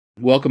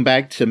Welcome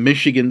back to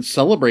Michigan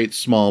Celebrates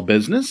Small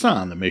Business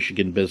on the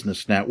Michigan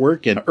Business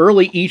Network. And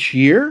early each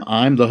year,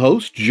 I'm the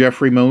host,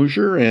 Jeffrey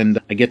Mosier,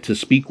 and I get to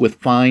speak with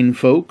fine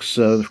folks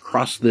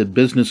across the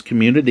business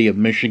community of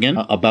Michigan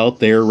about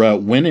their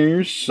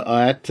winners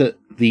at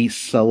the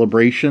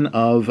celebration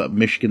of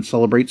Michigan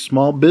Celebrates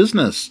Small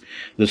Business.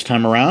 This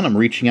time around, I'm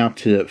reaching out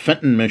to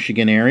Fenton,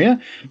 Michigan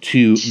area,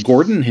 to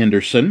Gordon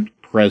Henderson,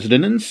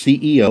 President and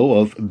CEO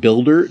of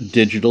Builder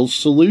Digital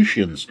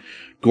Solutions.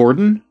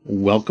 Gordon,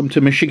 welcome to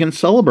Michigan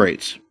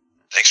Celebrates.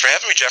 Thanks for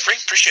having me, Jeffrey.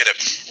 Appreciate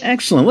it.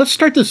 Excellent. Let's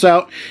start this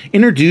out.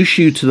 Introduce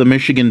you to the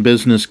Michigan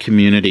business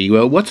community.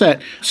 Well, what's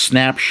that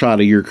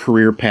snapshot of your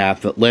career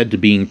path that led to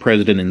being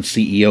President and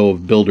CEO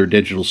of Builder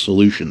Digital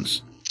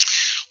Solutions?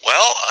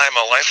 Well, I'm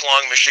a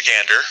lifelong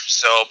Michigander,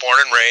 so born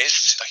and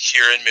raised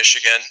here in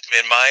Michigan.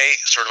 And my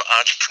sort of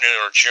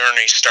entrepreneurial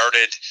journey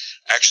started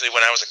actually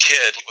when I was a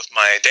kid with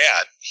my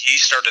dad. He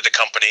started a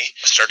company,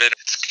 it's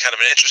kind of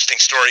an interesting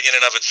story in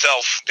and of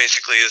itself,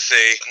 basically is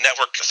a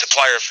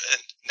supplier of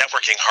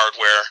networking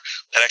hardware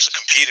that actually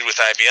competed with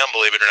IBM,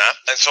 believe it or not.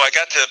 And so I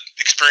got to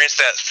experience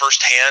that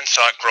firsthand,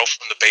 saw it grow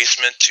from the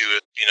basement to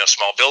a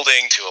small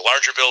building, to a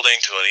larger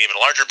building, to an even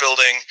larger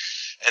building,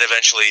 and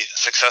eventually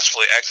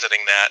successfully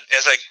exiting that.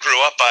 As I grew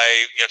up,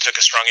 I took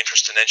a strong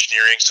interest in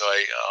engineering, so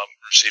I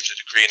received a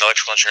degree in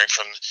electrical engineering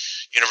from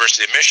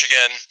University of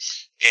Michigan,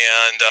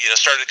 and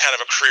started kind of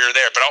a career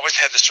there. But I always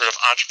had this sort of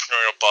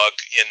entrepreneurial bug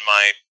in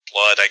my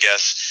blood, I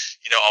guess.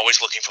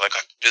 Always looking for like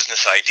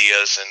business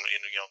ideas and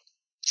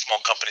small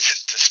companies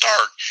to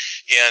start,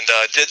 and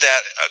did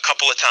that a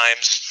couple of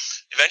times.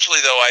 Eventually,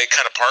 though, I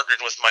kind of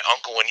partnered with my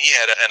uncle when he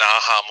had an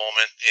aha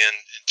moment in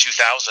 2000.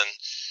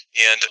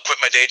 And quit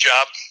my day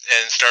job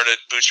and started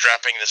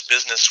bootstrapping this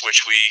business,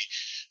 which we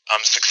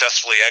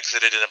successfully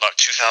exited in about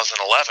 2011.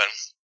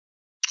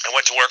 I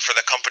went to work for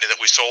the company that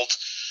we sold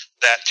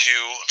that to,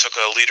 took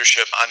a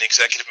leadership on the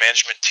executive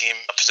management team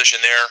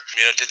position there.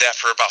 Did that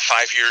for about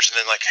 5 years,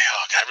 and then I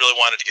really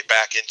wanted to get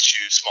back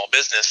into small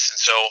business. And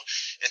so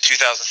in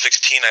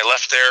 2016, I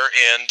left there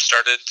and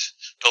started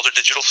Builder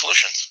Digital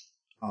Solutions.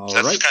 All so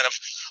that's right. kind of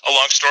a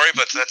long story,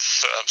 but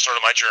that's sort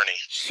of my journey.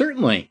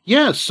 Certainly.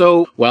 Yeah.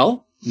 So,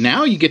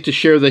 now you get to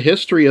share the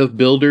history of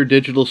Builder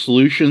Digital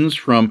Solutions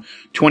from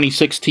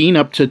 2016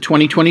 up to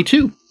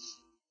 2022.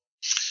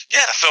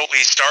 Yeah, so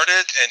we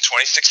started in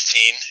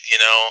 2016,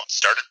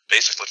 started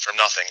basically from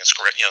nothing,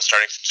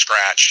 starting from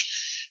scratch.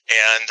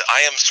 And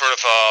I am sort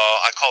of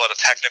I call it a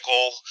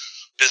technical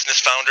business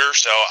founder,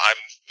 so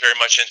I'm very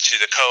much into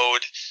the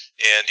code.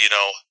 And,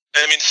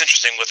 it's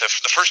interesting with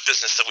the first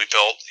business that we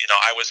built,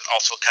 I was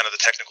also kind of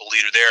the technical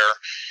leader there.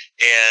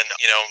 And,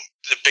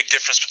 the big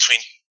difference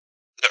between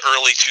the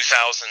early 2000s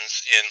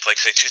in,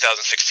 say,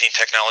 2016,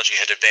 technology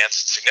had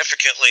advanced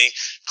significantly.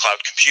 Cloud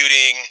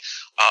computing,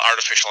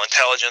 artificial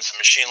intelligence, and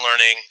machine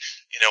learning,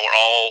 were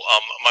all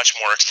much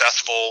more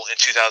accessible in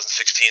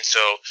 2016.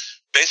 So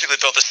basically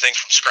built this thing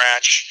from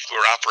scratch.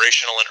 We were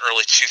operational in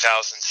early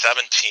 2017.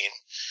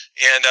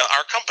 And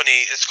our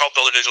company, it's called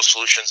Builder Digital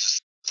Solutions,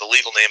 is the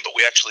legal name, but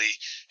we actually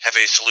have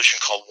a solution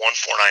called 149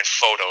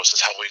 Photos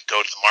is how we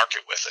go to the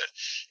market with it.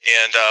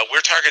 And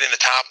we're targeting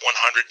the top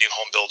 100 new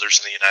home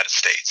builders in the United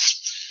States.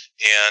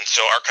 And so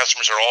our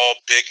customers are all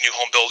big new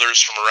home builders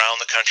from around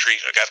the country.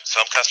 I've got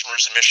some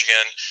customers in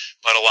Michigan,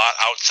 but a lot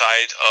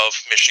outside of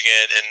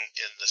Michigan and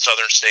in the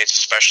southern states,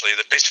 especially,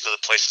 basically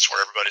the places where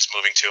everybody's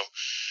moving to.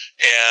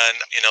 And,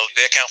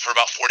 they account for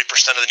about 40%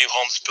 of the new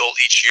homes built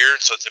each year.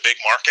 So it's a big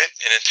market.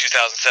 And in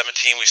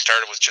 2017, we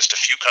started with just a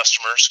few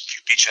customers, a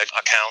few beachhead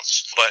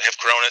accounts, but have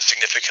grown it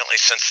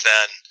significantly since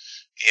then.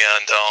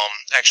 And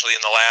actually,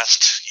 in the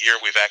last year,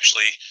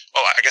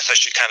 I guess I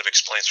should kind of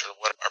explain sort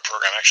of what our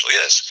program actually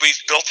is. We've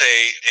built a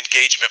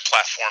engagement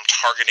platform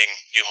targeting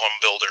new home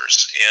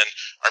builders, and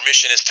our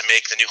mission is to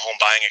make the new home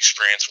buying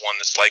experience one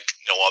that's like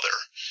no other.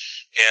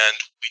 And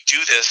we do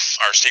this,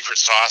 our secret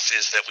sauce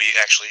is that we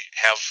actually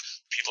have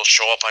people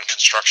show up on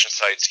construction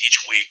sites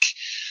each week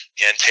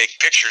and take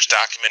pictures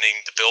documenting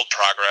the build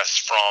progress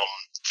from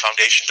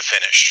foundation to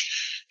finish.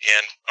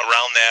 And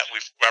around that,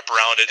 we've wrapped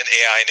around it an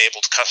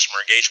AI-enabled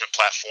customer engagement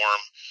platform,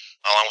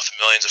 along with the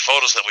millions of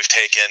photos that we've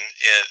taken.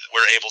 And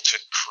we're able to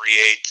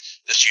create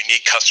this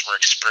unique customer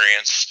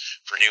experience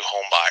for new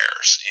home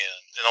buyers.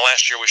 And in the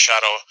last year, we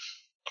shot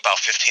about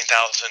 15,000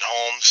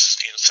 homes.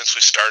 Since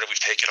we started,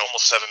 we've taken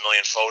almost 7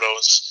 million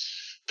photos,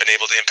 been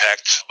able to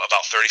impact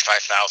about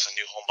 35,000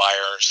 new home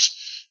buyers.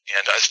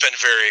 And it's been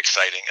very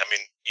exciting.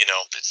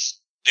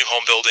 It's new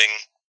home building.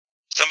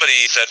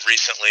 Somebody said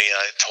recently,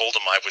 I told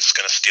him I was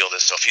going to steal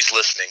this. So if he's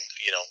listening,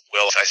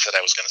 I said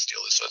I was going to steal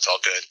this, so it's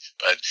all good.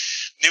 But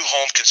new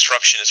home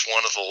construction is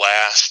one of the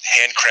last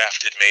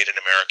handcrafted, made in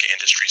America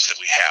industries that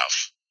we have.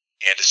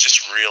 And it's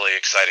just really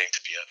exciting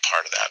to be a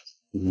part of that.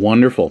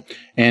 Wonderful.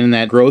 And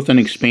that growth and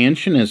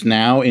expansion has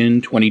now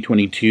in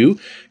 2022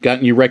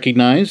 gotten you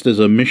recognized as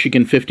a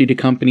Michigan 50 to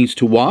companies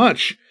to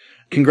watch.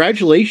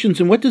 Congratulations.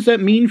 And what does that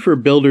mean for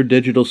Builder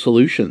Digital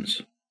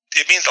Solutions?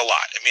 It means a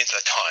lot. It means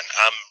a ton.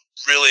 I'm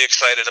really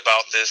excited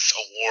about this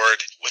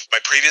award. With my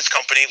previous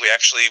company, we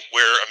actually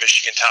were a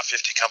Michigan Top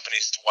 50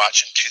 Companies to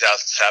Watch in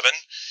 2007.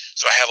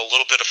 So I have a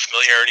little bit of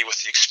familiarity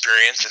with the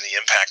experience and the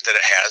impact that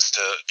it has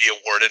to be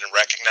awarded and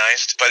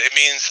recognized. But it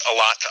means a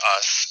lot to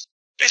us.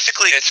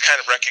 Basically, it's kind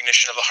of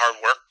recognition of the hard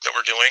work that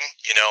we're doing.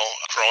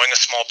 Growing a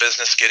small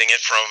business, getting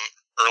it from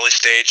early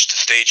stage to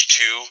stage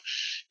 2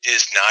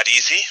 is not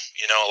easy.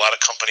 A lot of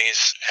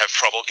companies have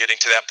trouble getting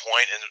to that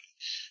point, and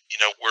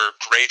we're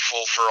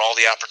grateful for all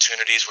the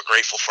opportunities. We're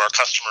grateful for our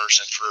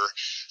customers and for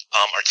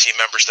our team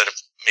members that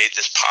have made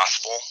this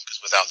possible, because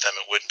without them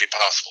it wouldn't be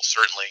possible,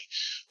 certainly.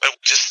 But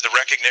just the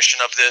recognition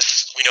of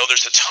this, we know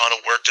there's a ton of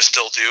work to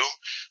still do,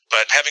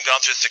 but having gone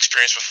through this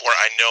experience before,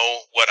 I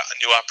know what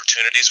new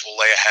opportunities will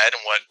lay ahead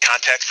and what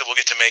contacts that we'll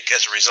get to make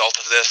as a result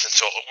of this, and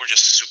so we're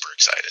just super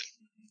excited.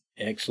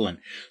 Excellent.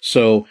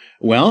 So,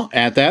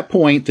 at that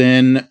point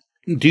then,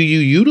 do you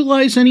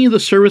utilize any of the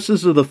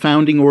services of the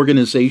founding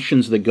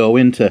organizations that go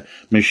into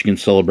Michigan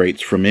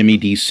Celebrates, from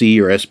MEDC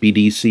or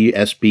SBDC,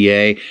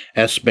 SBA,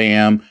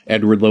 SBAM,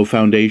 Edward Lowe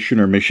Foundation,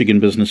 or Michigan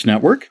Business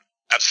Network?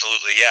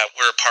 Absolutely, yeah.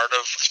 We're a part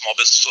of Small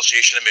Business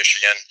Association of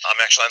Michigan. I'm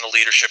actually on the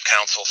Leadership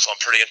Council, so I'm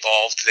pretty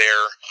involved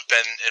there. I've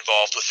been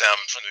involved with them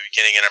from the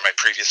beginning, and in my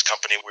previous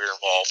company, we were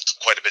involved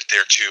quite a bit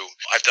there too.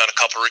 I've done a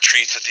couple of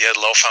retreats at the Ed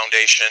Lowe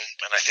Foundation,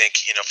 and I think,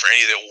 for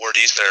any of the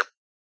awardees that are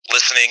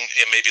listening,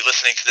 and maybe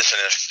listening to this and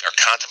are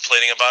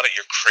contemplating about it,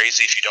 you're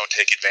crazy if you don't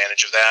take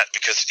advantage of that,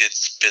 because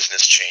it's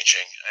business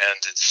changing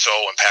and it's so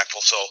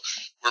impactful. So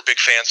we're big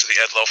fans of the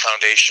Ed Lowe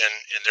Foundation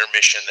and their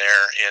mission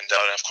there, and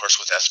of course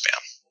with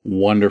SBAM.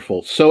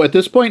 Wonderful. So at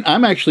this point,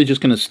 I'm actually just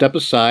going to step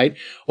aside,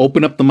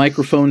 open up the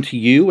microphone to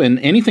you, and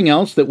anything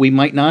else that we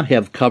might not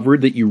have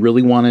covered that you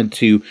really wanted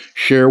to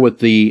share with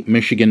the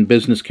Michigan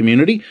business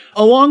community,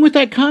 along with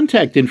that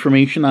contact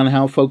information on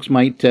how folks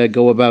might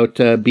go about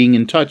being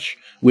in touch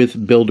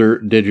with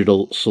Builder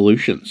Digital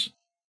Solutions.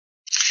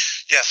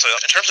 Yeah, so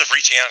in terms of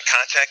reaching out and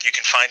contact, you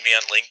can find me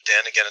on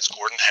LinkedIn. Again, it's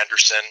Gordon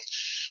Henderson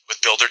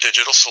with Builder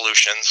Digital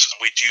Solutions.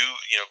 We do,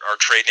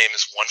 our trade name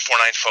is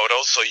 149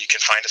 Photos, so you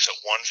can find us at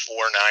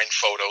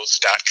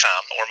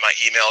 149photos.com, or my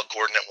email,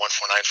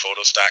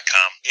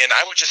 gordon@149photos.com. And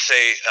I would just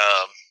say,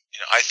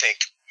 I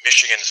think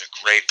Michigan is a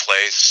great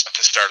place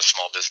to start a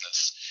small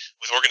business.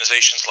 With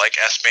organizations like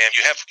SBAM,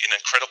 you have an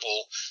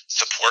incredible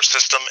support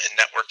system and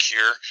network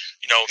here.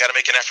 You got to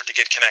make an effort to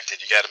get connected.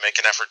 You got to make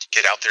an effort to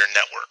get out there and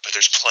network. But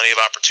there's plenty of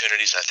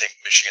opportunities. I think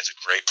Michigan's a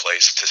great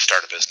place to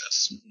start a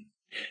business.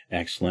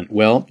 Excellent.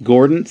 Well,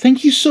 Gordon,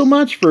 thank you so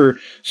much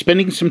for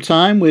spending some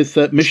time with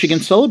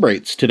Michigan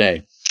Celebrates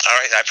today. All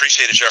right. I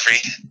appreciate it,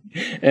 Jeffrey.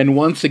 And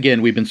once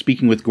again, we've been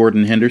speaking with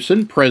Gordon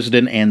Henderson,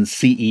 President and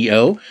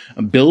CEO,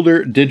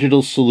 Builder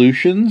Digital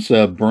Solutions,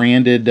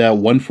 branded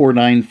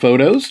 149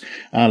 Photos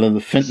out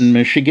of Fenton,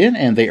 Michigan,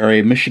 and they are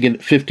a Michigan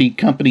 50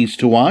 Companies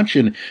to Watch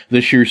in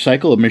this year's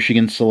cycle of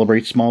Michigan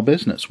Celebrates Small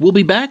Business. We'll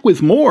be back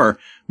with more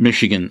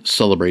Michigan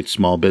Celebrates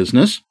Small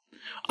Business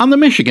on the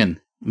Michigan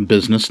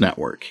Business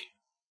Network.